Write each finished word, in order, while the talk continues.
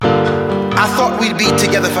thought we'd be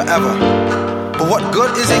together forever. But what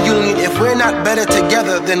good is a union if we're not better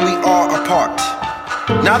together than we are apart?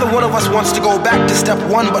 Neither one of us wants to go back to step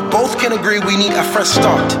one, but both can agree we need a fresh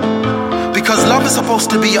start. Because love is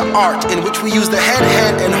supposed to be an art in which we use the head,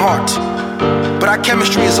 hand, and heart. But our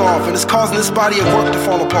chemistry is off, and it's causing this body of work to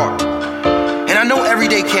fall apart. And I know every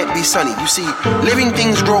day can't be sunny. You see, living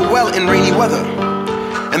things grow well in rainy weather.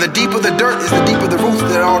 And the deeper the dirt is the deeper the roots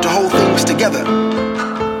that are to hold things together.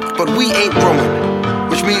 But we ain't growing,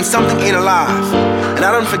 which means something ain't alive. And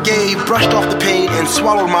I done forgave, brushed off the pain, and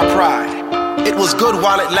swallowed my pride. It was good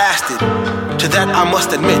while it lasted, to that I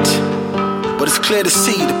must admit. But it's clear to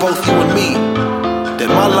see to both you and me that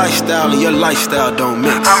my lifestyle and your lifestyle don't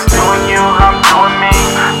mix. I'm doing you, I'm doing me.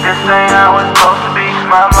 This ain't how it's supposed to be.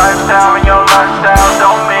 My lifestyle and your lifestyle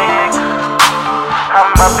don't mix. I'm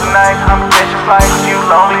up at night, I'm catching flights. You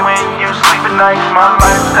lonely when you sleep at night. My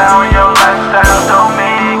lifestyle and your lifestyle don't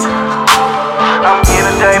mix. I'm here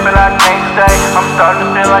today, but I can't stay. I'm starting to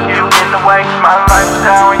feel like you in the way. My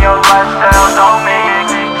lifestyle and your lifestyle don't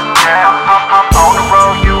mix. Yeah, I'm on the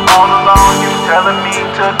road, you all alone. You telling me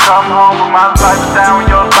to come home, but my lifestyle and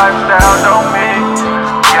your lifestyle don't mix.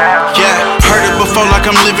 Yeah, heard it before like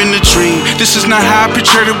I'm living a dream. This is not how I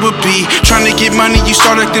pictured it would be. Trying to get money, you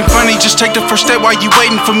start acting funny. Just take the first step while you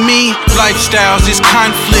waiting for me. Lifestyles is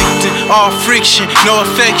conflicting, all friction, no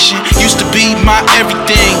affection. Used to be my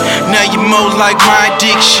everything, now you more like my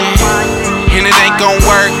addiction. And it ain't gon'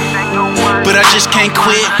 work, but I just can't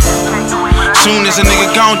quit. Soon as a nigga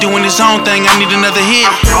gone doing his own thing, I need another hit.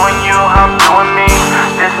 I'm doing you, I'm doing me.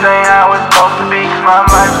 This ain't how it's supposed to be. My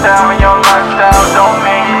lifestyle and your lifestyle don't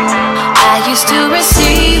mix. I used to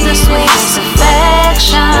receive the sweetest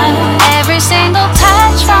affection. Every single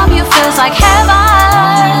touch from you feels like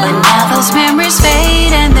heaven. But now those memories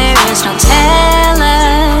fade and there is no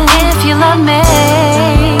telling if you love me.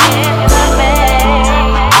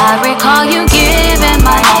 I recall you giving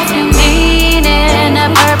my life new meaning. A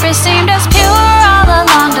purpose seemed as pure all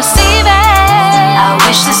along deceiving. I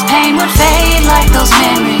wish this pain would fade like those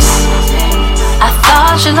memories. I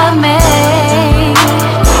thought you loved me.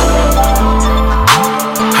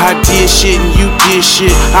 I did shit and you did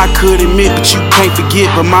shit. I could admit, but you can't forget.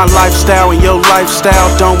 But my lifestyle and your lifestyle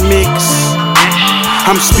don't mix.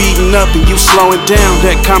 I'm speeding up and you slowing down.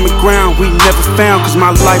 That common ground we never found. Cause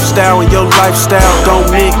my lifestyle and your lifestyle don't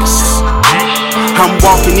mix. I'm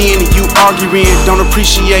walking in and you arguing. Don't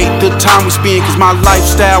appreciate the time we spend. Cause my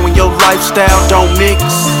lifestyle and your lifestyle don't mix.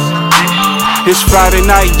 It's Friday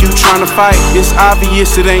night, you tryna fight. It's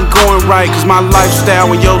obvious it ain't going right. Cause my lifestyle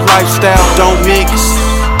and your lifestyle don't mix.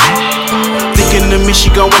 Thinking of me, she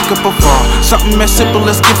gon' wake up or fall. Something as simple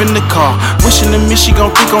as giving the call. Wishing to me, she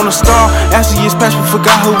gon' think on a star. As the years pass, we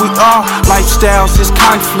forgot who we are. Lifestyles is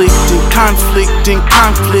conflicting, conflicting,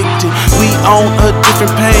 conflicting. We on a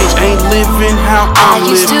different page, ain't living how I'm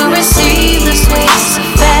living. I used to receive the sweetest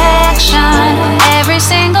affection. Every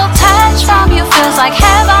single touch from you feels like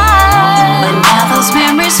heaven. But now those